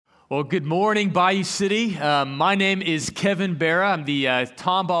Well, good morning, Bayou City. My name is Kevin Barra. I'm the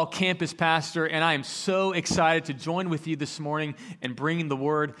Tomball campus pastor, and I am so excited to join with you this morning and bringing the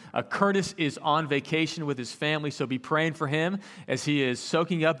word. Curtis is on vacation with his family, so be praying for him as he is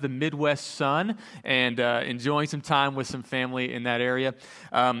soaking up the Midwest sun and enjoying some time with some family in that area.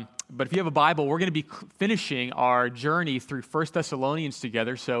 But if you have a Bible, we're going to be finishing our journey through 1 Thessalonians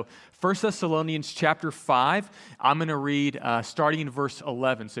together. So 1 Thessalonians chapter 5, I'm going to read starting in verse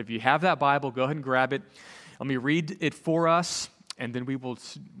 11. So if you have that Bible, go ahead and grab it. Let me read it for us, and then we will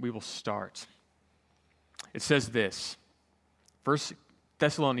start. It says this, 1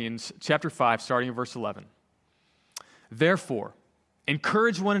 Thessalonians chapter 5, starting in verse 11. Therefore,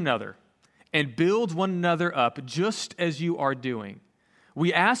 encourage one another and build one another up just as you are doing.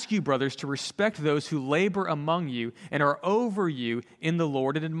 We ask you, brothers, to respect those who labor among you and are over you in the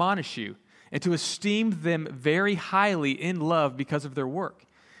Lord and admonish you, and to esteem them very highly in love because of their work.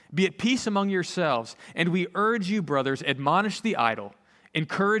 Be at peace among yourselves, and we urge you, brothers, admonish the idle,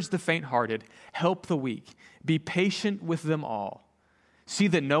 encourage the faint-hearted, help the weak, be patient with them all. See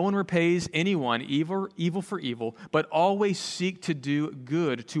that no one repays anyone evil for evil, but always seek to do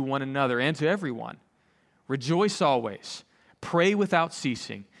good to one another and to everyone. Rejoice always. Pray without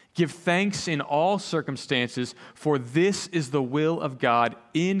ceasing. Give thanks in all circumstances, for this is the will of God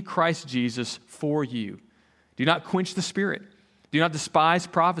in Christ Jesus for you. Do not quench the Spirit. Do not despise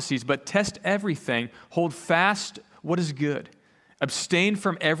prophecies, but test everything. Hold fast what is good. Abstain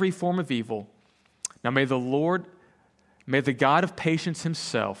from every form of evil. Now may the God of patience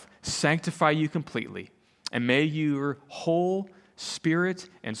himself sanctify you completely, and may your whole spirit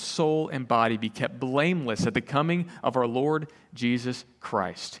and soul and body be kept blameless at the coming of our Lord Jesus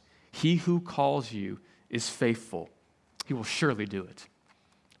Christ. He who calls you is faithful. He will surely do it.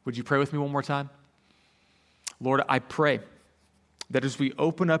 Would you pray with me one more time? Lord, I pray that as we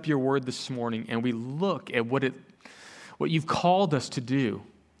open up your word this morning and we look at what you've called us to do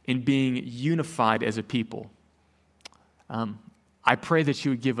in being unified as a people, I pray that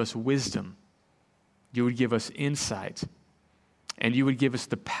you would give us wisdom, you would give us insight, and you would give us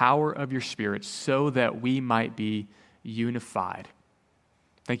the power of your Spirit so that we might be unified.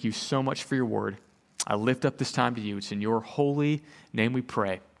 Thank you so much for your word. I lift up this time to you. It's in your holy name we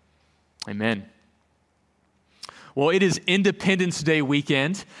pray. Amen. Well, it is Independence Day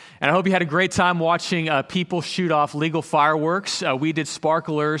weekend, and I hope you had a great time watching people shoot off legal fireworks. We did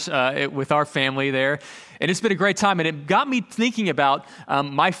sparklers with our family there, and it's been a great time, and it got me thinking about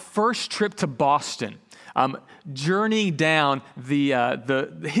my first trip to Boston. Journeying down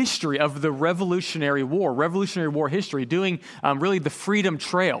the history of the Revolutionary War history, doing really the Freedom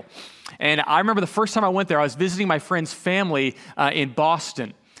Trail. And I remember the first time I went there, I was visiting my friend's family in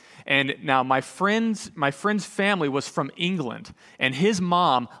Boston. And now my friend's family was from England, and his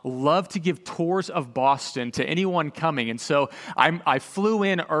mom loved to give tours of Boston to anyone coming. And so I flew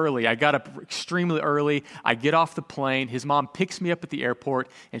in early. I got up extremely early. I get off the plane. His mom picks me up at the airport,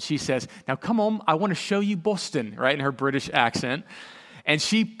 and she says, "Now come home. I want to show you Boston," right, in her British accent. And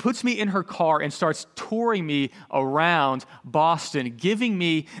she puts me in her car and starts touring me around Boston, giving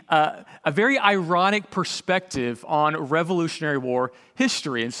me a very ironic perspective on Revolutionary War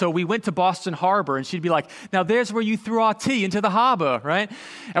history. And so we went to Boston Harbor, and she'd be like, "Now there's where you threw our tea into the harbor," right?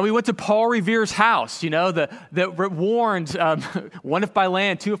 And we went to Paul Revere's house, that warned, one if by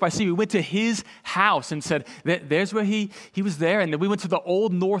land, two if by sea. We went to his house and said, there's where he was there. And then we went to the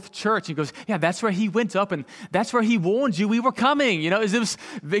Old North Church. He goes, "Yeah, that's where he went up, and that's where he warned you we were coming." It was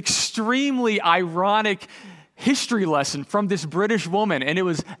extremely ironic history lesson from this British woman, and it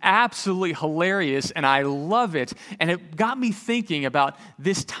was absolutely hilarious, and I love it. And it got me thinking about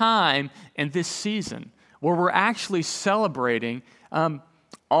this time and this season where we're actually celebrating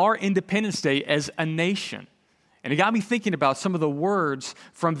our Independence Day as a nation. And it got me thinking about some of the words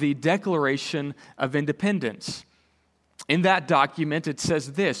from the Declaration of Independence. In that document, it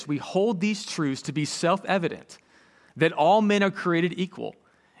says this: "We hold these truths to be self-evident, that all men are created equal,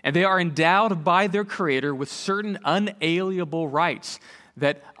 and they are endowed by their Creator with certain unalienable rights,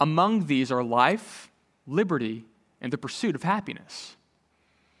 that among these are life, liberty, and the pursuit of happiness."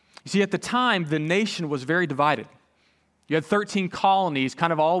 You see, at the time, the nation was very divided. You had 13 colonies,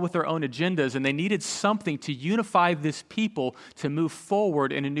 kind of all with their own agendas, and they needed something to unify this people to move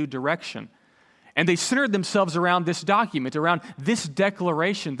forward in a new direction. And they centered themselves around this document, around this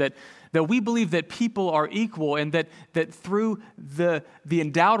declaration that we believe that people are equal, and that through the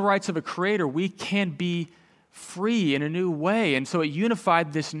endowed rights of a creator, we can be free in a new way. And so it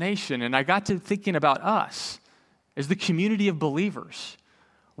unified this nation. And I got to thinking about us as the community of believers.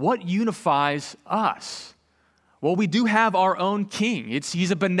 What unifies us? Well, we do have our own king. He's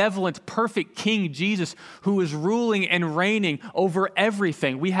a benevolent, perfect king, Jesus, who is ruling and reigning over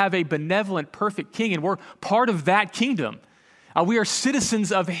everything. We have a benevolent, perfect king, and we're part of that kingdom. We are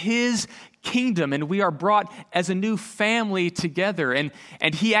citizens of his kingdom, and we are brought as a new family together. And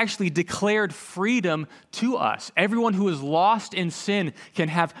he actually declared freedom to us. Everyone who is lost in sin can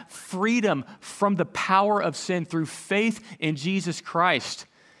have freedom from the power of sin through faith in Jesus Christ.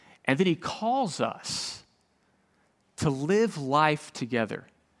 And then he calls us to live life together.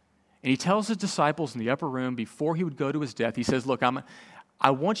 And he tells his disciples in the upper room before he would go to his death, he says, look,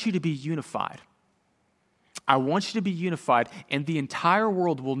 I want you to be unified. I want you to be unified, and the entire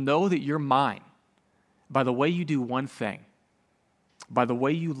world will know that you're mine by the way you do one thing, by the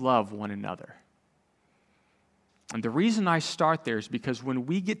way you love one another. And the reason I start there is because when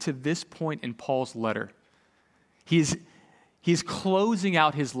we get to this point in Paul's letter, he's closing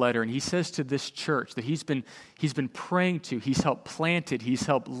out his letter, and he says to this church that he's been praying to, he's helped plant it, he's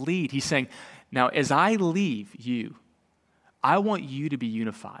helped lead. He's saying, now as I leave you, I want you to be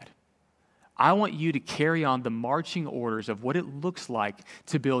unified. I want you to carry on the marching orders of what it looks like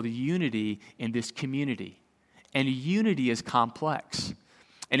to build unity in this community. And unity is complex.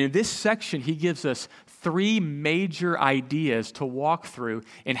 And in this section, he gives us 3 major ideas to walk through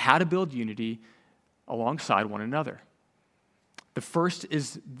in how to build unity alongside one another. The first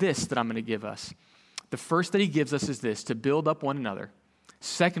is this that I'm going to give us. The first that he gives us is this, to build up one another.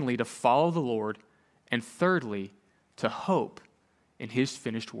 Secondly, to follow the Lord. And thirdly, to hope in his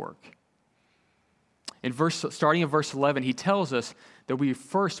finished work. Starting in verse 11, he tells us that we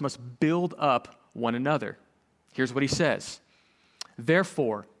first must build up one another. Here's what he says.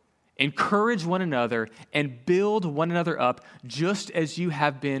 Therefore, encourage one another and build one another up just as you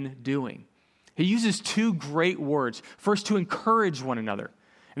have been doing. He uses 2 great words. First, to encourage one another.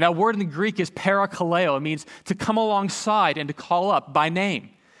 And that word in the Greek is parakaleo. It means to come alongside and to call up by name.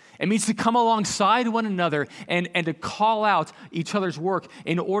 It means to come alongside one another and to call out each other's work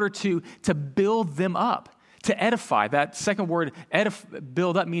in order to build them up, to edify. That second word,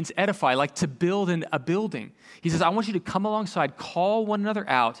 build up, means edify, like to build a building. He says, I want you to come alongside, call one another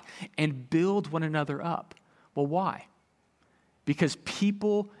out, and build one another up. Well, why? Because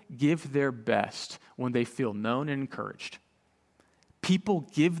people give their best when they feel known and encouraged. People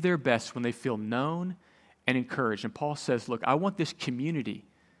give their best when they feel known and encouraged. And Paul says, look, I want this community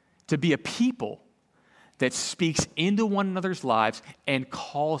to be a people that speaks into one another's lives and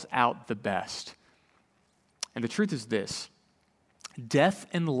calls out the best. And the truth is this: death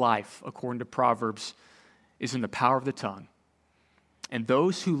and life, according to Proverbs, is in the power of the tongue. And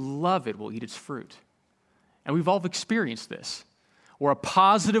those who love it will eat its fruit. And we've all experienced this, where a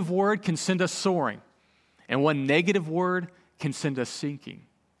positive word can send us soaring, and one negative word can send us sinking.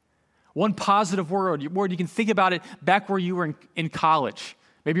 One positive word, you can think about it back where you were in college.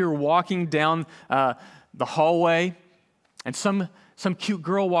 Maybe you were walking down the hallway, and some cute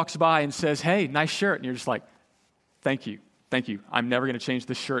girl walks by and says, hey, nice shirt. And you're just like, thank you. I'm never going to change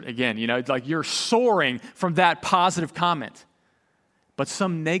this shirt again. You know, like you're soaring from that positive comment. But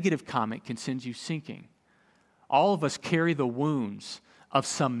some negative comment can send you sinking. All of us carry the wounds of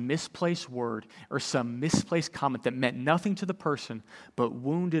some misplaced word or some misplaced comment that meant nothing to the person but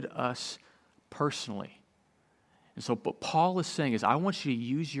wounded us personally. And so what Paul is saying is, I want you to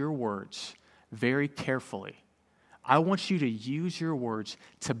use your words very carefully. I want you to use your words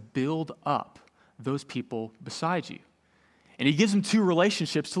to build up those people beside you. And he gives them 2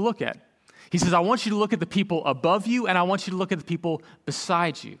 relationships to look at. He says, I want you to look at the people above you, and I want you to look at the people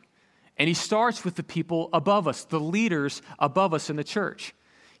beside you. And he starts with the people above us, the leaders above us in the church.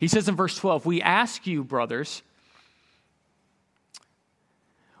 He says in verse 12, we ask you, brothers,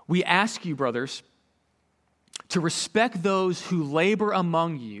 to respect those who labor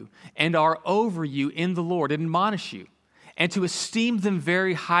among you and are over you in the Lord and admonish you, and to esteem them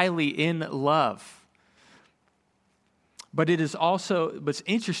very highly in love. But what's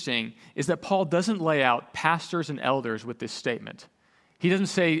interesting is that Paul doesn't lay out pastors and elders with this statement. He doesn't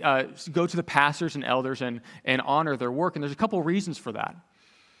say, go to the pastors and elders and honor their work. And there's a couple of reasons for that.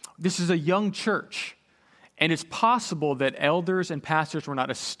 This is a young church. And it's possible that elders and pastors were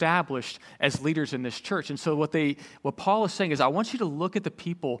not established as leaders in this church. And so what Paul is saying is, I want you to look at the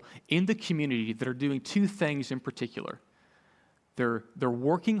people in the community that are doing 2 things in particular. They're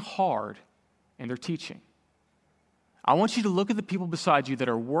working hard and they're teaching. I want you to look at the people beside you that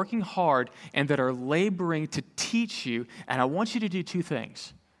are working hard and that are laboring to teach you, and I want you to do 2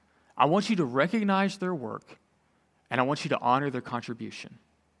 things. I want you to recognize their work, and I want you to honor their contribution.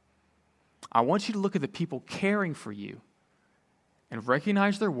 I want you to look at the people caring for you and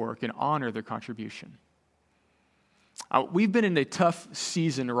recognize their work and honor their contribution. We've been in a tough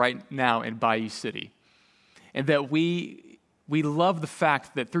season right now in Bayou City, and that we love the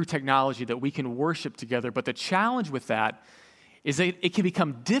fact that through technology that we can worship together, but the challenge with that is that it can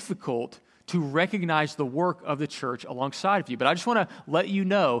become difficult to recognize the work of the church alongside of you. But I just want to let you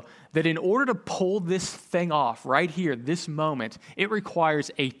know that in order to pull this thing off right here, this moment, it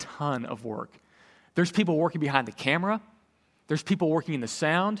requires a ton of work. There's people working behind the camera. There's people working in the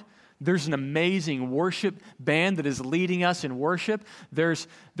sound. There's an amazing worship band that is leading us in worship. There's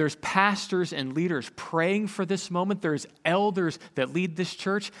pastors and leaders praying for this moment. There's elders that lead this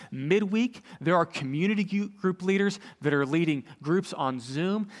church. Midweek, there are community group leaders that are leading groups on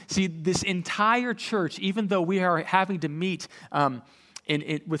Zoom. See, this entire church, even though we are having to meet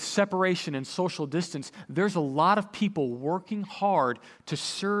with separation and social distance, there's a lot of people working hard to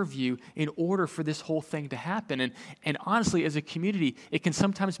serve you in order for this whole thing to happen. And honestly, as a community, it can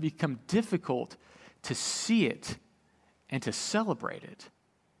sometimes become difficult to see it and to celebrate it.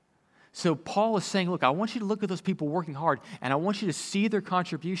 So Paul is saying, look, I want you to look at those people working hard, and I want you to see their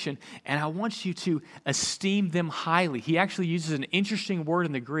contribution, and I want you to esteem them highly. He actually uses an interesting word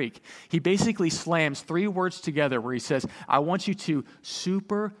in the Greek. He basically slams three words together where he says, I want you to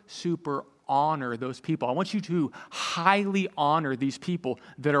super honor those people. I want you to highly honor these people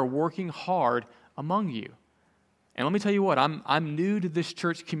that are working hard among you. And let me tell you what, I'm new to this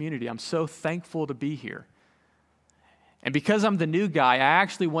church community. I'm so thankful to be here. And because I'm the new guy, I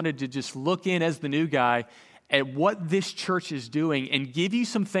actually wanted to just look in as the new guy at what this church is doing and give you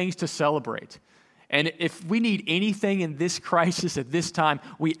some things to celebrate. And if we need anything in this crisis at this time,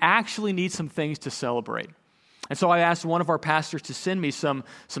 we actually need some things to celebrate. And so I asked one of our pastors to send me some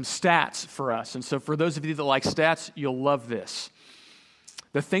stats for us. And so for those of you that like stats, you'll love this.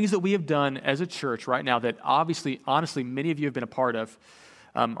 The things that we have done as a church right now that obviously, honestly, many of you have been a part of,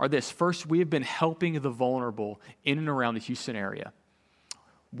 are this. First, we have been helping the vulnerable in and around the Houston area.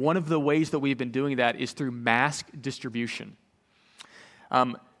 One of the ways that we've been doing that is through mask distribution.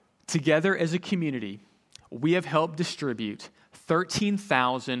 Together as a community, we have helped distribute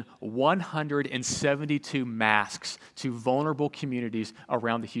 13,172 masks to vulnerable communities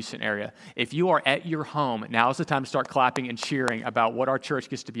around the Houston area. If you are at your home, now is the time to start clapping and cheering about what our church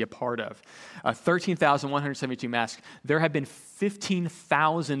gets to be a part of. 13,172 masks. There have been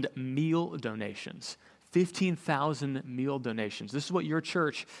 15,000 meal donations. 15,000 meal donations. This is what your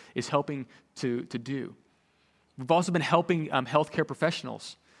church is helping to do. We've also been helping healthcare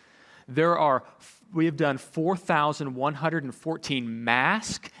professionals. We have done 4,114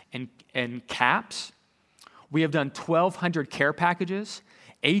 masks and caps. We have done 1,200 care packages,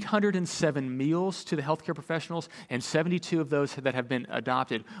 807 meals to the healthcare professionals, and 72 of those that have been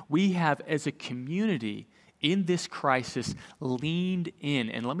adopted. We have, as a community in this crisis, leaned in.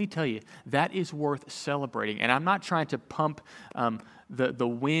 And let me tell you, that is worth celebrating. And I'm not trying to pump the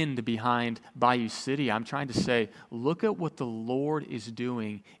wind behind Bayou City. I'm trying to say, look at what the Lord is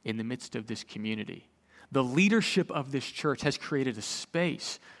doing in the midst of this community. The leadership of this church has created a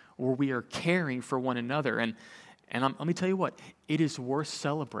space where we are caring for one another. And let me tell you what, it is worth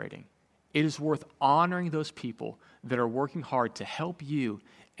celebrating. It is worth honoring those people that are working hard to help you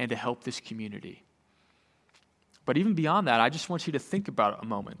and to help this community. But even beyond that, I just want you to think about it a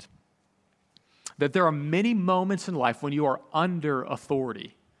moment. That there are many moments in life when you are under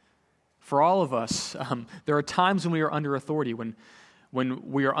authority. For all of us, there are times when we are under authority, when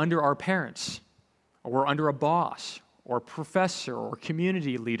we are under our parents, or we're under a boss, or a professor, or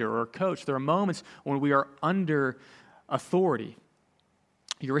community leader, or a coach. There are moments when we are under authority.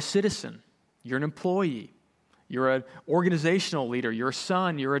 You're a citizen. You're an employee. You're an organizational leader. You're a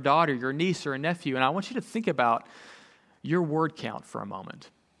son. You're a daughter. You're a niece or a nephew. And I want you to think about your word count for a moment.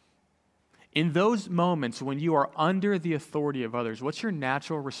 In those moments when you are under the authority of others, what's your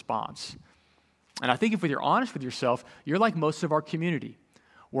natural response? And I think if you're honest with yourself, you're like most of our community,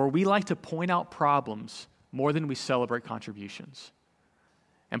 where we like to point out problems more than we celebrate contributions.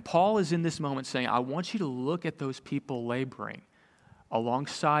 And Paul is in this moment saying, I want you to look at those people laboring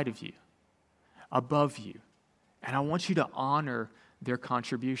alongside of you, above you, and I want you to honor their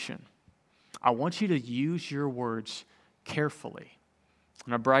contribution. I want you to use your words carefully.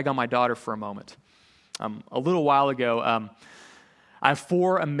 I'm going to brag on my daughter for a moment. A little while ago, I have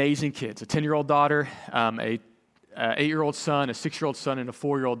 4 amazing kids, a 10-year-old daughter, a 8-year-old son, a 6-year-old son, and a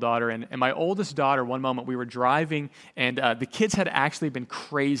 4-year-old daughter. And my oldest daughter, one moment we were driving, and the kids had actually been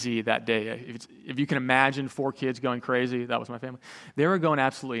crazy that day. If you can imagine 4 kids going crazy, that was my family. They were going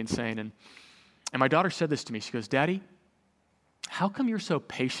absolutely insane. And my daughter said this to me. She goes, Daddy, how come you're so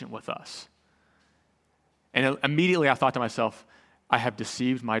patient with us? And immediately I thought to myself, I have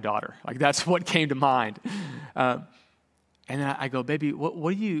deceived my daughter. Like, that's what came to mind. And then I go, baby,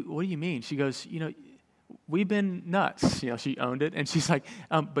 what do you mean? She goes, we've been nuts. She owned it. And she's like,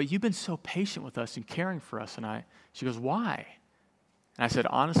 but you've been so patient with us and caring for us. And she goes, why? And I said,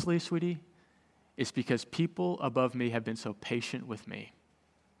 honestly, sweetie, it's because people above me have been so patient with me.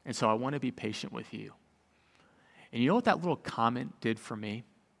 And so I want to be patient with you. And you know what that little comment did for me?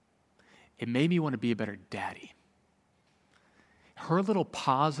 It made me want to be a better daddy. Her little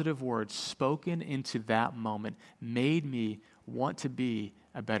positive words spoken into that moment made me want to be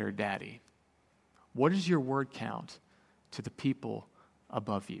a better daddy. What is your word count to the people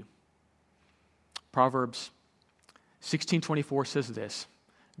above you? Proverbs 16:24 says this,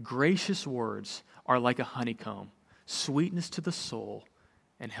 gracious words are like a honeycomb, sweetness to the soul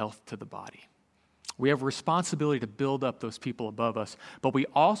and health to the body. We have a responsibility to build up those people above us, but we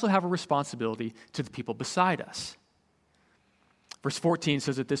also have a responsibility to the people beside us. Verse 14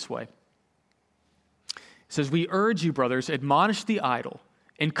 says it this way. It says, we urge you, brothers, admonish the idle,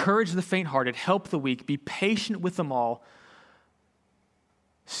 encourage the faint-hearted, help the weak, be patient with them all.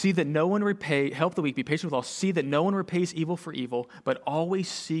 See that no one help the weak, be patient with all. See that no one repays evil for evil, but always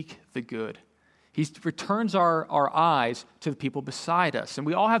seek the good. He returns our eyes to the people beside us. And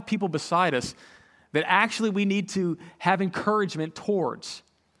we all have people beside us that actually we need to have encouragement towards.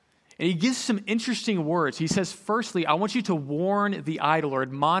 And he gives some interesting words. He says, firstly, I want you to warn the idle or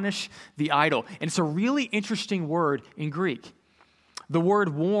admonish the idle. And it's a really interesting word in Greek. The word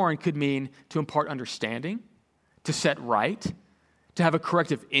warn could mean to impart understanding, to set right, to have a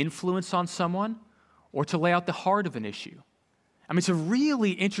corrective influence on someone, or to lay out the heart of an issue. I mean, it's a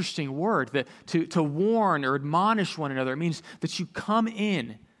really interesting word that to warn or admonish one another. It means that you come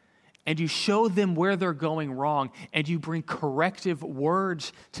in and you show them where they're going wrong, and you bring corrective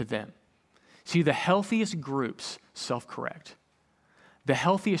words to them. See, the healthiest groups self-correct. The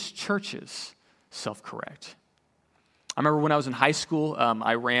healthiest churches self-correct. I remember when I was in high school,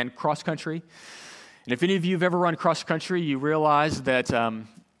 I ran cross country. And if any of you have ever run cross country, you realize that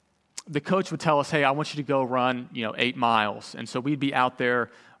the coach would tell us, hey, I want you to go run 8 miles. And so we'd be out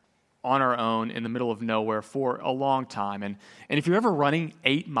there on our own in the middle of nowhere for a long time. And if you're ever running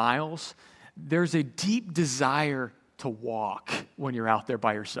 8 miles, there's a deep desire to walk when you're out there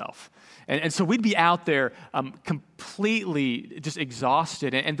by yourself. And so we'd be out there completely just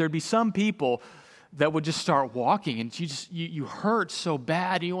exhausted. And there'd be some people that would just start walking, and you hurt so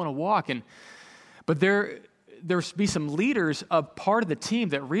bad and you want to walk. But there's be some leaders of part of the team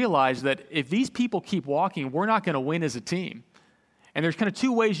that realize that if these people keep walking, we're not going to win as a team. And there's kind of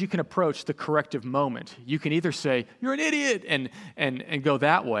 2 ways you can approach the corrective moment. You can either say, you're an idiot, and go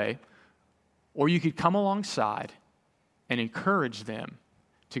that way, or you could come alongside and encourage them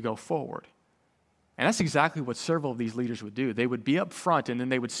to go forward. And that's exactly what several of these leaders would do. They would be up front, and then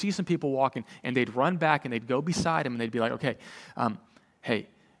they would see some people walking, and they'd run back, and they'd go beside them, and they'd be like, okay, hey,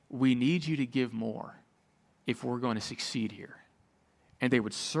 we need you to give more if we're going to succeed here. And they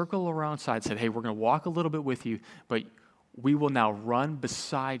would circle around side and say, hey, we're going to walk a little bit with you, but we will now run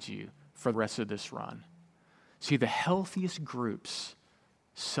beside you for the rest of this run. See, the healthiest groups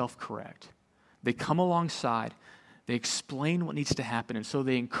self-correct. They come alongside, they explain what needs to happen, and so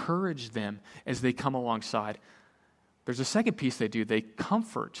they encourage them as they come alongside. There's a second piece they do. They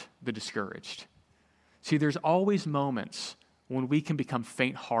comfort the discouraged. See, there's always moments when we can become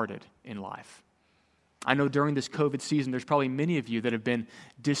faint-hearted in life. I know during this COVID season, there's probably many of you that have been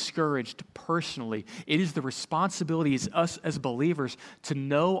discouraged personally. It is the responsibility of us as believers to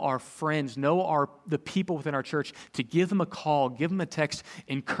know our friends, know the people within our church, to give them a call, give them a text,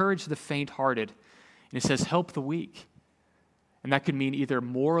 encourage the faint-hearted. And it says, help the weak. And that could mean either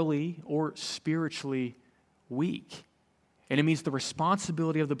morally or spiritually weak. And it means the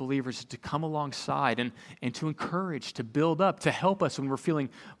responsibility of the believers is to come alongside and to encourage, to build up, to help us when we're feeling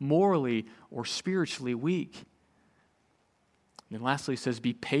morally or spiritually weak. And then lastly, it says,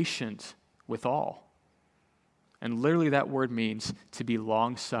 be patient with all. And literally that word means to be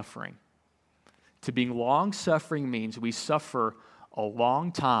long-suffering. To be long-suffering means we suffer a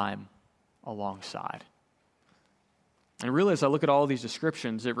long time alongside. And really, as I look at all these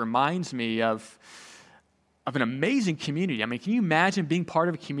descriptions, it reminds me of an amazing community. I mean, can you imagine being part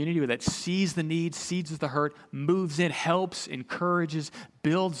of a community that sees the need, sees the hurt, moves in, helps, encourages,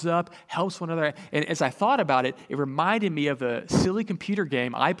 builds up, helps one another? And as I thought about it, it reminded me of a silly computer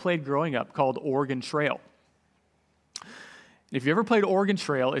game I played growing up called Oregon Trail. If you ever played Oregon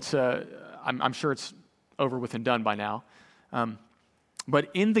Trail, I'm sure it's over with and done by now. But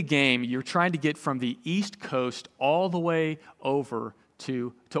in the game, you're trying to get from the East Coast all the way over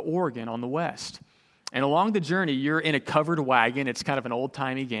to Oregon on the west. And along the journey, you're in a covered wagon. It's kind of an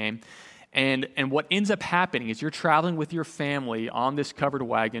old-timey game. And what ends up happening is you're traveling with your family on this covered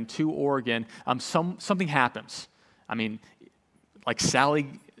wagon to Oregon. Something happens. I mean, like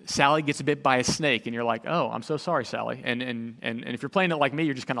Sally gets bit by a snake, and you're like, oh, I'm so sorry, Sally. And if you're playing it like me,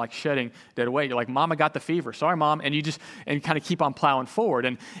 you're just kind of like shedding dead away. You're like, Mom, I got the fever. Sorry, Mom. And you just kind of keep on plowing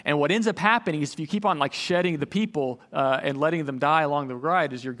forward. And what ends up happening is if you keep on like shedding the people and letting them die along the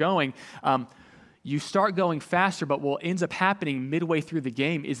ride as you're going, you start going faster, but what ends up happening midway through the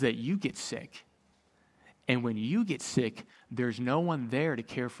game is that you get sick. And when you get sick, there's no one there to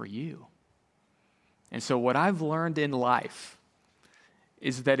care for you. And so what I've learned in life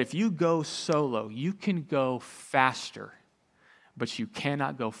is that if you go solo, you can go faster, but you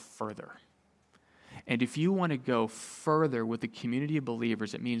cannot go further. And if you want to go further with the community of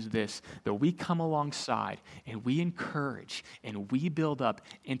believers, it means this, that we come alongside and we encourage and we build up,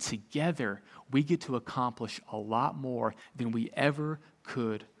 and together we get to accomplish a lot more than we ever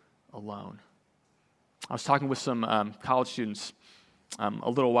could alone. I was talking with some college students a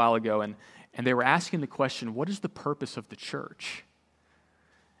little while ago, and they were asking the question, what is the purpose of the church?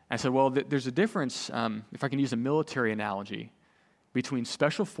 I said, well, there's a difference, if I can use a military analogy, between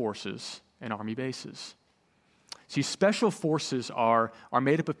special forces and army bases. See, special forces are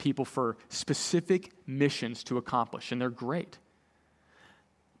made up of people for specific missions to accomplish, and they're great.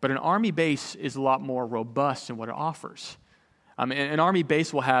 But an army base is a lot more robust in what it offers. An army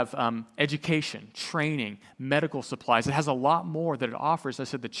base will have education, training, medical supplies. It has a lot more that it offers. I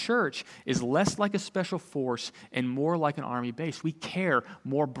said the church is less like a special force and more like an army base. We care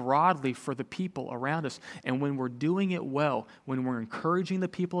more broadly for the people around us. And when we're doing it well, when we're encouraging the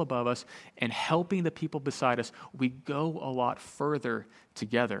people above us and helping the people beside us, we go a lot further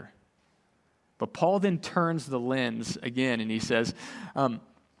together. But Paul then turns the lens again and he says,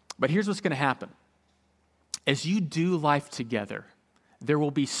 but here's what's going to happen. As you do life together, there will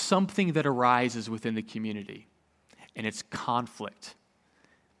be something that arises within the community, and it's conflict.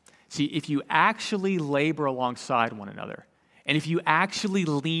 See, if you actually labor alongside one another, and if you actually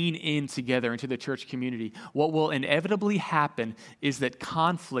lean in together into the church community, what will inevitably happen is that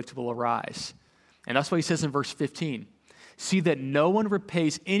conflict will arise. And that's what he says in verse 15. See that no one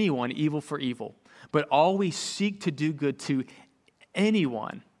repays anyone evil for evil, but always seek to do good to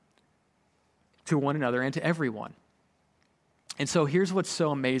anyone, to one another and to everyone. And so here's what's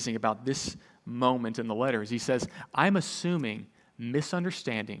so amazing about this moment in the letter is he says, I'm assuming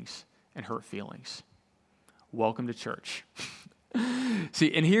misunderstandings and hurt feelings. Welcome to church.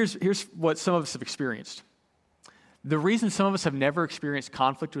 See, and here's what some of us have experienced. The reason some of us have never experienced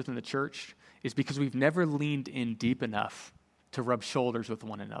conflict within the church is because we've never leaned in deep enough to rub shoulders with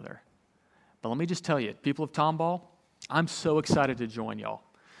one another. But let me just tell you, people of Tomball, I'm so excited to join y'all.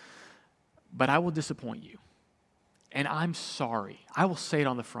 But I will disappoint you. And I'm sorry. I will say it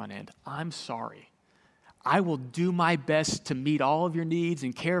on the front end. I'm sorry. I will do my best to meet all of your needs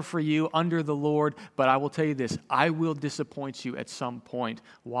and care for you under the Lord, but I will tell you this, I will disappoint you at some point.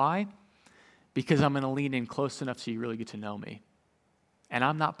 Why? Because I'm going to lean in close enough so you really get to know me. And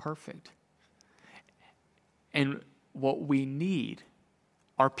I'm not perfect. And what we need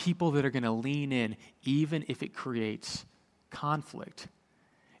are people that are going to lean in even if it creates conflict.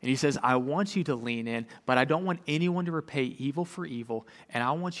 And he says, I want you to lean in, but I don't want anyone to repay evil for evil, and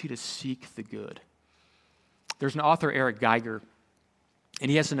I want you to seek the good. There's an author, Eric Geiger, and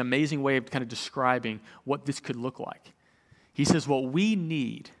he has an amazing way of kind of describing what this could look like. He says, what we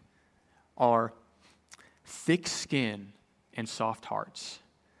need are thick skin and soft hearts.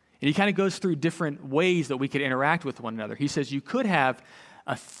 And he kind of goes through different ways that we could interact with one another. He says, you could have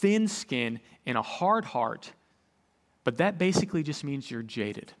a thin skin and a hard heart, but that basically just means you're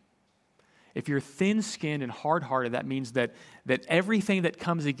jaded. If you're thin-skinned and hard-hearted, that means that everything that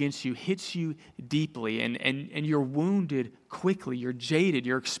comes against you hits you deeply and you're wounded quickly. You're jaded.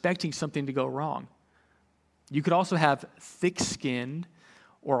 You're expecting something to go wrong. You could also have thick-skinned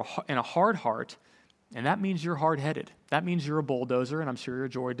and a hard heart, and that means you're hard-headed. That means you're a bulldozer, and I'm sure you're a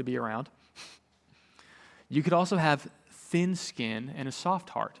joy to be around. You could also have thin skin and a soft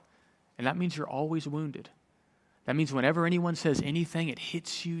heart, and that means you're always wounded. That means whenever anyone says anything, it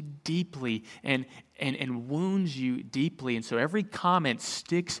hits you deeply and wounds you deeply. And so every comment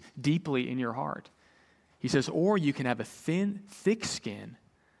sticks deeply in your heart. He says, or you can have a thick skin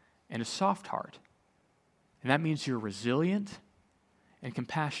and a soft heart. And that means you're resilient and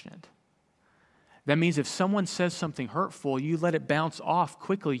compassionate. That means if someone says something hurtful, you let it bounce off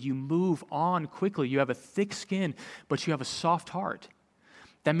quickly. You move on quickly. You have a thick skin, but you have a soft heart.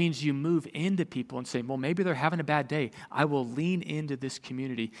 That means you move into people and say, well, maybe they're having a bad day. I will lean into this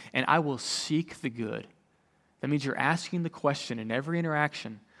community and I will seek the good. That means you're asking the question in every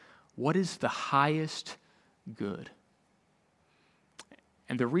interaction, What is the highest good?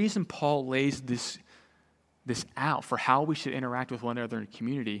 And the reason Paul lays this out for how we should interact with one another in a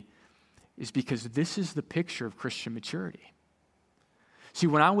community is because this is the picture of Christian maturity. See,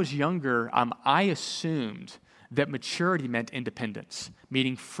 when I was younger, I assumed that maturity meant independence,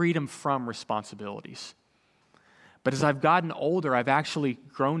 meaning freedom from responsibilities. But as I've gotten older, I've actually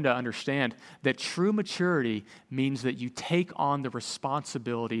grown to understand that true maturity means that you take on the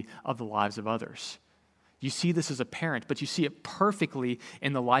responsibility of the lives of others. You see this as a parent, but you see it perfectly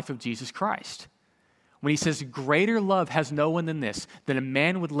in the life of Jesus Christ. When he says, greater love has no one than this, that a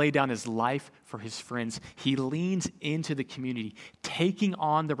man would lay down his life for his friends. He leans into the community, taking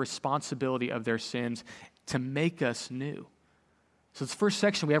on the responsibility of their sins to make us new. So this first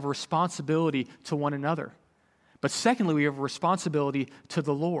section, we have a responsibility to one another. But secondly, we have a responsibility to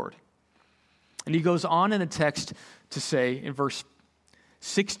the Lord. And he goes on in the text to say in verse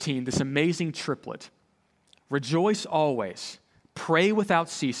 16, this amazing triplet, rejoice always, pray without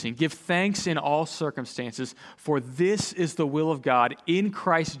ceasing, give thanks in all circumstances, for this is the will of God in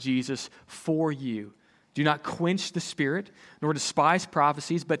Christ Jesus for you. Do not quench the spirit, nor despise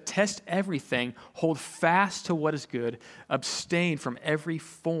prophecies, but test everything, hold fast to what is good, abstain from every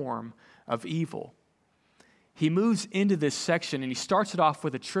form of evil. He moves into this section and he starts it off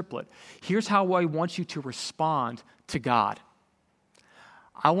with a triplet. Here's how I want you to respond to God.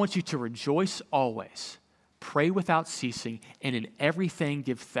 I want you to rejoice always, pray without ceasing, and in everything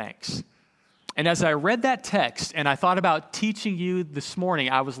give thanks. And as I read that text and I thought about teaching you this morning,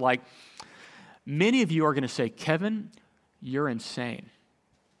 I was like, many of you are going to say, Kevin, you're insane.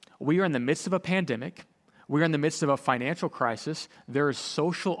 We are in the midst of a pandemic. We're in the midst of a financial crisis. There is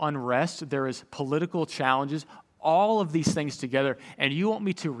social unrest. There is political challenges, all of these things together. And you want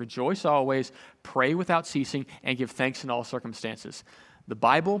me to rejoice always, pray without ceasing, and give thanks in all circumstances. The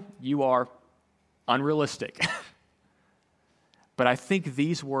Bible, you are unrealistic. But I think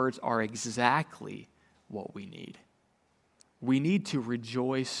these words are exactly what we need. We need to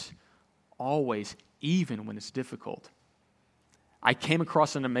rejoice always, even when it's difficult. I came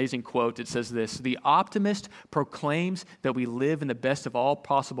across an amazing quote. It says this: the optimist proclaims that we live in the best of all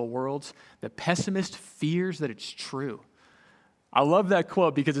possible worlds. The pessimist fears that it's true. I love that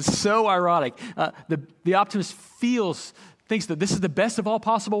quote because it's so ironic. The optimist thinks that this is the best of all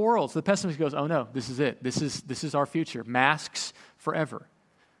possible worlds. The pessimist goes, oh no, this is it. This is our future. Masks forever.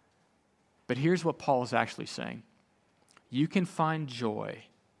 But here's what Paul is actually saying. You can find joy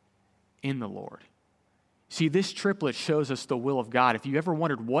in the Lord. See, this triplet shows us the will of God. If you ever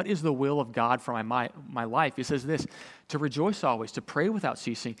wondered, what is the will of God for my life? It says this: to rejoice always, to pray without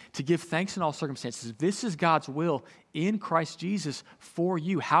ceasing, to give thanks in all circumstances. This is God's will in Christ Jesus for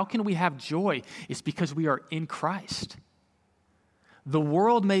you. How can we have joy? It's because we are in Christ. The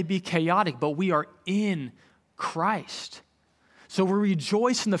world may be chaotic, but we are in Christ. So we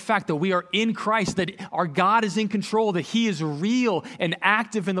rejoice in the fact that we are in Christ, that our God is in control, that He is real and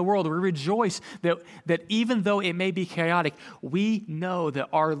active in the world. We rejoice that even though it may be chaotic, we know that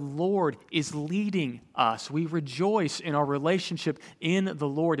our Lord is leading us. We rejoice in our relationship in the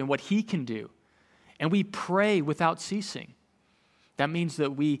Lord and what He can do. And we pray without ceasing. That means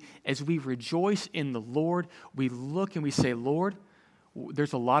that as we rejoice in the Lord, we look and we say, Lord,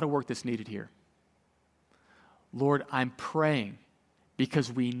 there's a lot of work that's needed here. Lord, I'm praying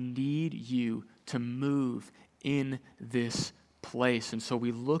because we need you to move in this place. And so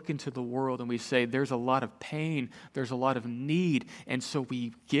we look into the world and we say, there's a lot of pain, there's a lot of need. And so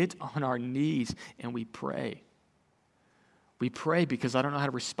we get on our knees and we pray. We pray because I don't know how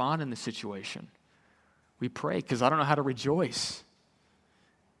to respond in this situation. We pray because I don't know how to rejoice.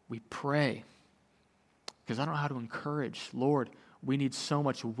 We pray because I don't know how to encourage. Lord, we need so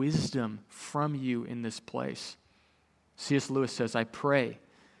much wisdom from you in this place. C.S. Lewis says, I pray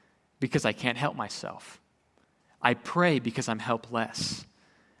because I can't help myself. I pray because I'm helpless.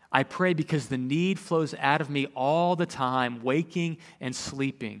 I pray because the need flows out of me all the time, waking and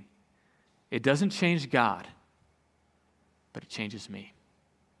sleeping. It doesn't change God, but it changes me.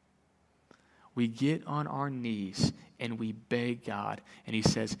 We get on our knees and we beg God, and He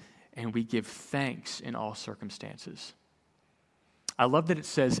says, and we give thanks in all circumstances. I love that it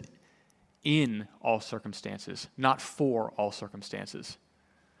says in all circumstances, not for all circumstances.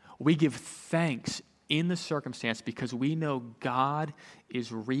 We give thanks in the circumstance because we know God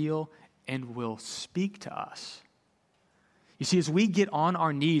is real and will speak to us. You see, as we get on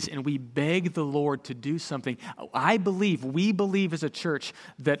our knees and we beg the Lord to do something, we believe as a church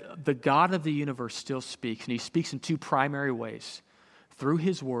that the God of the universe still speaks, and He speaks in two primary ways: through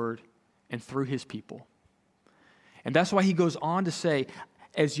His word and through His people. And that's why He goes on to say,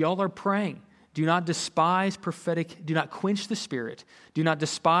 as y'all are praying, do not despise prophetic, do not quench the spirit, do not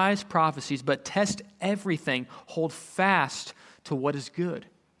despise prophecies, but test everything, hold fast to what is good.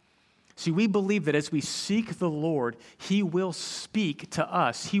 See, we believe that as we seek the Lord, He will speak to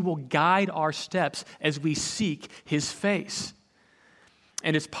us. He will guide our steps as we seek His face.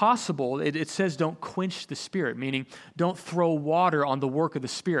 And it's possible, it says don't quench the Spirit, meaning don't throw water on the work of the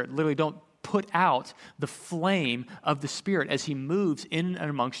Spirit. Literally, don't put out the flame of the Spirit as He moves in and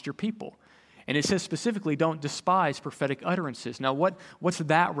amongst your people. And it says specifically, don't despise prophetic utterances. Now, what's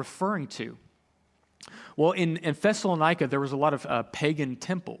that referring to? Well, in Thessalonica, there was a lot of pagan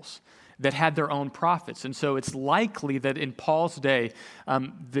temples that had their own prophets. And so it's likely that in Paul's day,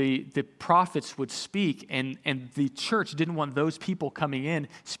 the prophets would speak, and the church didn't want those people coming in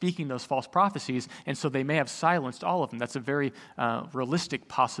speaking those false prophecies, and so they may have silenced all of them. That's a very realistic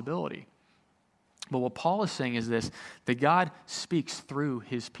possibility. But what Paul is saying is this, that God speaks through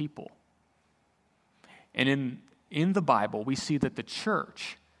His people. And in the Bible, we see that the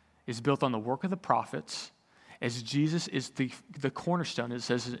church is built on the work of the prophets, as Jesus is the cornerstone, it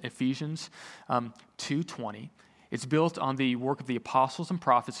says in Ephesians 2:20. It's built on the work of the apostles and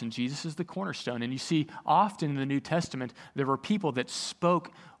prophets, and Jesus is the cornerstone. And you see often in the New Testament, there were people that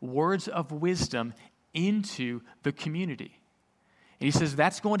spoke words of wisdom into the community. And he says,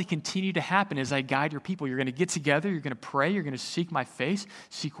 that's going to continue to happen as I guide your people. You're going to get together, you're going to pray, you're going to seek my face,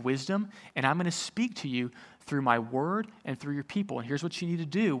 seek wisdom, and I'm going to speak to you through my word and through your people. And here's what you need to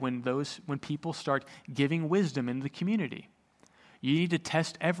do when people start giving wisdom in the community. You need to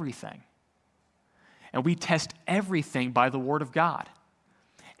test everything. And we test everything by the word of God.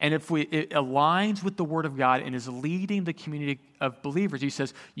 And if it aligns with the word of God and is leading the community of believers, he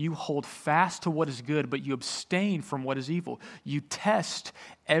says, you hold fast to what is good, but you abstain from what is evil. You test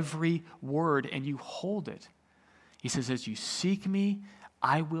every word and you hold it. He says, as you seek me,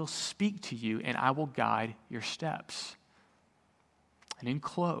 I will speak to you and I will guide your steps. And in the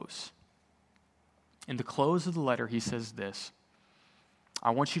close of the letter, he says this,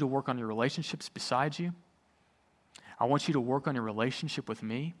 I want you to work on your relationships beside you. I want you to work on your relationship with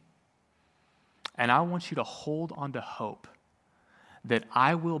me. And I want you to hold on to hope that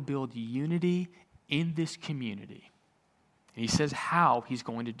I will build unity in this community. And he says how he's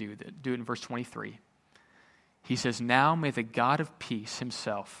going to do that. Do it in verse 23. He says, now may the God of peace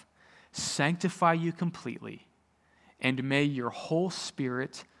himself sanctify you completely, and may your whole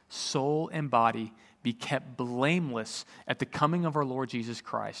spirit, soul, and body be kept blameless at the coming of our Lord Jesus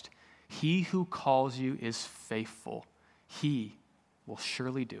Christ. He who calls you is faithful. He will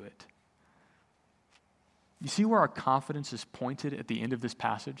surely do it. You see where our confidence is pointed at the end of this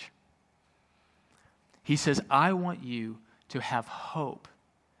passage? He says, I want you to have hope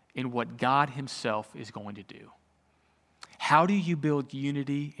in what God himself is going to do. How do you build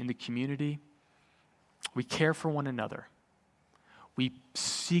unity in the community? We care for one another. We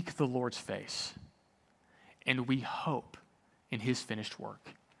seek the Lord's face. And we hope in his finished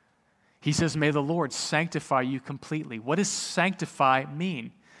work. He says, may the Lord sanctify you completely. What does sanctify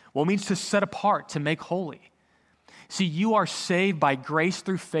mean? Well, it means to set apart, to make holy. See, you are saved by grace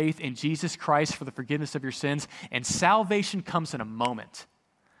through faith in Jesus Christ for the forgiveness of your sins, and salvation comes in a moment.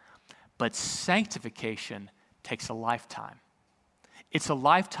 But sanctification takes a lifetime. It's a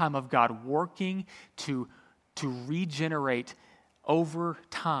lifetime of God working to regenerate over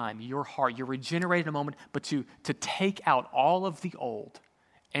time your heart. You're regenerated in a moment, but to take out all of the old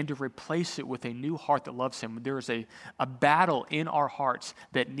and to replace it with a new heart that loves him. There is a battle in our hearts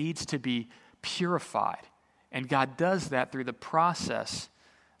that needs to be purified. And God does that through the process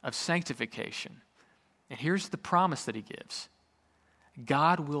of sanctification. And here's the promise that he gives.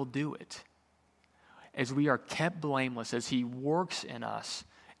 God will do it. As we are kept blameless, as he works in us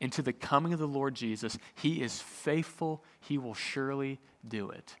into the coming of the Lord Jesus, he is faithful. He will surely do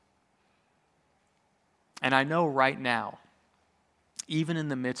it. And I know right now, even in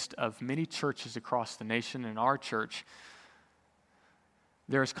the midst of many churches across the nation and our church,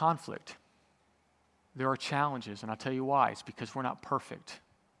 there is conflict. There are challenges, and I'll tell you why. It's because we're not perfect.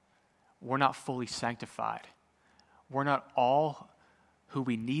 We're not fully sanctified. We're not all who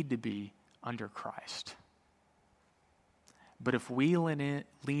we need to be under Christ. But if we lean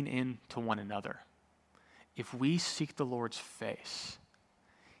in to one another, if we seek the Lord's face,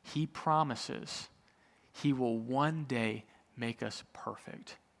 he promises he will one day make us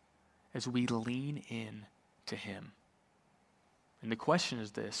perfect as we lean in to him. And the question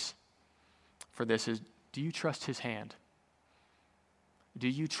is this, do you trust his hand? Do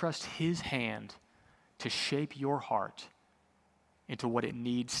you trust his hand to shape your heart into what it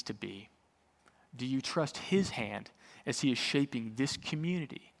needs to be? Do you trust his hand as he is shaping this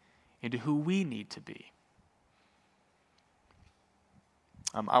community into who we need to be.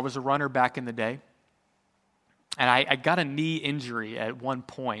 I was a runner back in the day, and I got a knee injury at one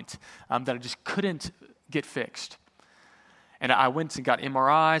point that I just couldn't get fixed. And I went and got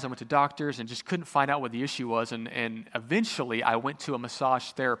MRIs, I went to doctors, and just couldn't find out what the issue was. And eventually, I went to a massage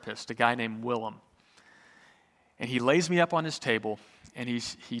therapist, a guy named Willem. And he lays me up on his table, and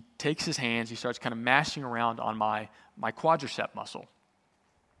he takes his hands, he starts kind of mashing around on my quadricep muscle.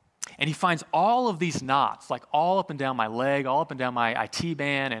 And he finds all of these knots, like all up and down my leg, all up and down my IT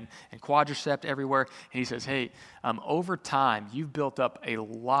band and quadricep everywhere. And he says, hey, over time, you've built up a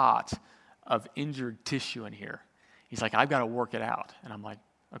lot of injured tissue in here. He's like, I've got to work it out. And I'm like,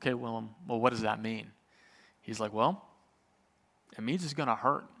 okay, Willem, well, what does that mean? He's like, well, it means it's going to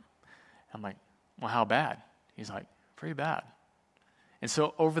hurt. I'm like, well, how bad? He's like, pretty bad. And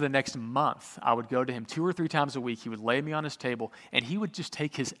so over the next month, I would go to him 2 or 3 times a week. He would lay me on his table, and he would just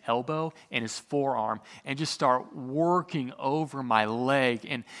take his elbow and his forearm and just start working over my leg.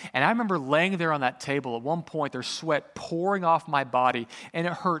 And I remember laying there on that table. At one point, there's sweat pouring off my body, and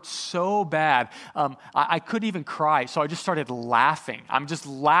it hurt so bad. I couldn't even cry, so I just started laughing. I'm just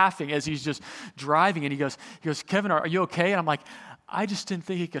laughing as he's just driving, and he goes, Kevin, are you okay? And I'm like, I just didn't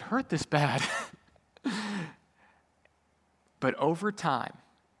think it could hurt this bad. But over time,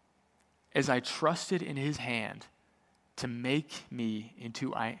 as I trusted in his hand to make me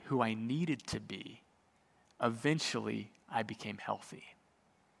into who I needed to be, eventually I became healthy.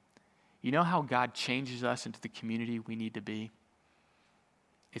 You know how God changes us into the community we need to be?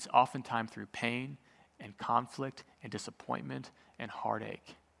 It's oftentimes through pain and conflict and disappointment and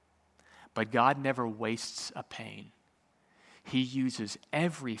heartache. But God never wastes a pain. He uses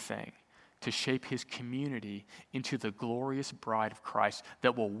everything to shape his community into the glorious bride of Christ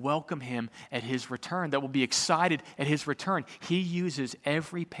that will welcome him at his return, that will be excited at his return. He uses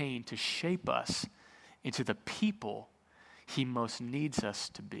every pain to shape us into the people he most needs us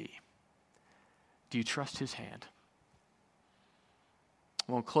to be. Do you trust his hand?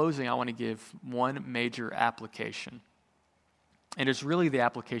 Well, in closing, I want to give one major application. And it's really the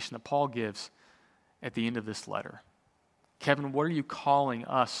application that Paul gives at the end of this letter. Kevin, what are you calling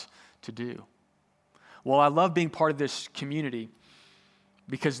us to do? Well, I love being part of this community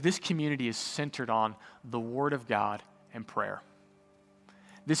because this community is centered on the Word of God and prayer.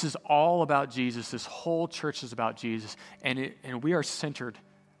 This is all about Jesus. This whole church is about Jesus, and we are centered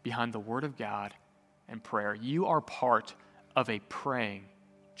behind the Word of God and prayer. You are part of a praying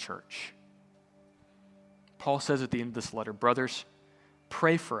church. Paul says at the end of this letter, brothers,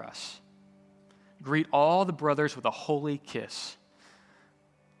 pray for us. Greet all the brothers with a holy kiss.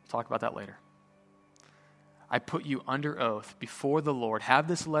 Talk about that later. I put you under oath before the Lord. Have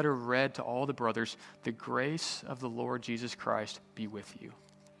this letter read to all the brothers. The grace of the Lord Jesus Christ be with you.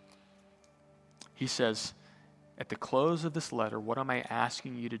 He says, at the close of this letter, what am I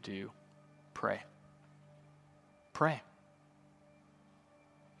asking you to do? Pray. Pray.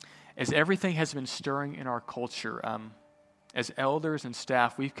 As everything has been stirring in our culture, as elders and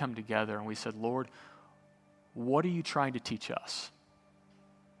staff, we've come together and we said, Lord, what are you trying to teach us?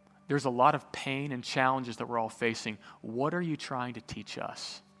 There's a lot of pain and challenges that we're all facing. What are you trying to teach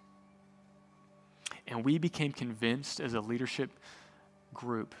us? And we became convinced as a leadership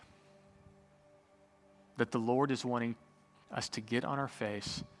group that the Lord is wanting us to get on our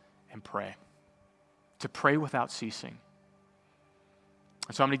face and pray, to pray without ceasing.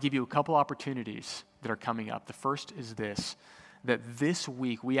 And so I'm going to give you a couple opportunities that are coming up. The first is this, that this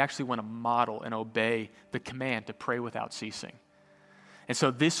week we actually want to model and obey the command to pray without ceasing. And so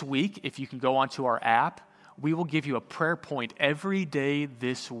this week, if you can go onto our app, we will give you a prayer point every day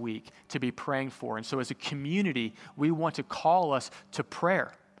this week to be praying for. And so as a community, we want to call us to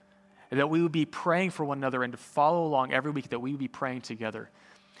prayer, that we would be praying for one another and to follow along every week, that we would be praying together.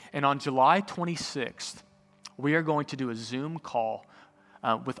 And on July 26th, we are going to do a Zoom call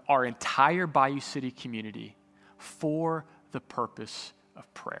with our entire Bayou City community for the purpose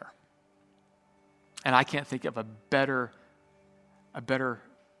of prayer. And I can't think of a better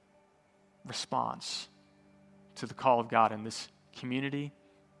response to the call of God in this community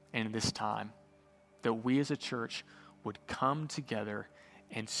and in this time, that we as a church would come together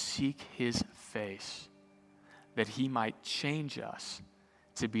and seek his face, that he might change us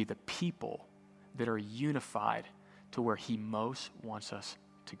to be the people that are unified to where he most wants us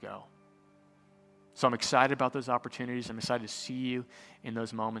to go. So I'm excited about those opportunities. I'm excited to see you in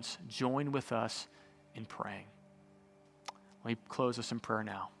those moments. Join with us in praying. Let me close us in prayer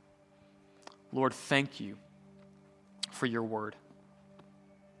now. Lord, thank you for your word.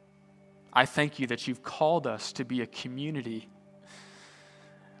 I thank you that you've called us to be a community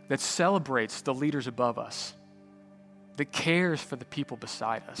that celebrates the leaders above us, that cares for the people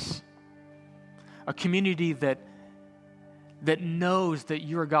beside us, a community that knows that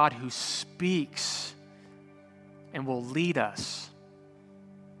you're a God who speaks and will lead us.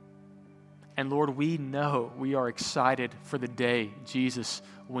 And Lord, we know we are excited for the day, Jesus,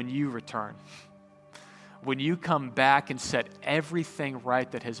 when you return. When you come back and set everything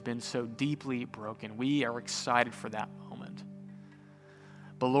right that has been so deeply broken, we are excited for that moment.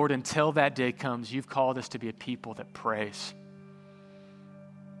 But Lord, until that day comes, you've called us to be a people that prays.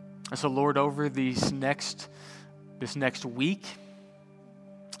 And so, Lord, over this next week,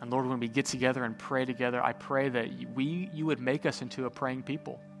 and Lord, when we get together and pray together, I pray that you would make us into a praying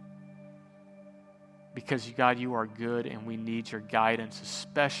people. Because, God, you are good and we need your guidance,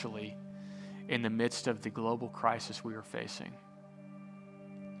 especially in the midst of the global crisis we are facing.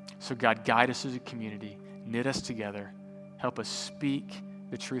 So, God, guide us as a community, knit us together, help us speak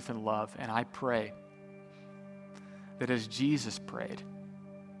the truth in love. And I pray that as Jesus prayed,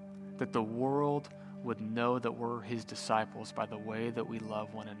 that the world would know that we're his disciples by the way that we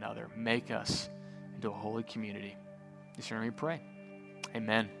love one another. Make us into a holy community. In your name we pray.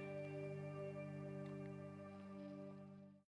 Amen.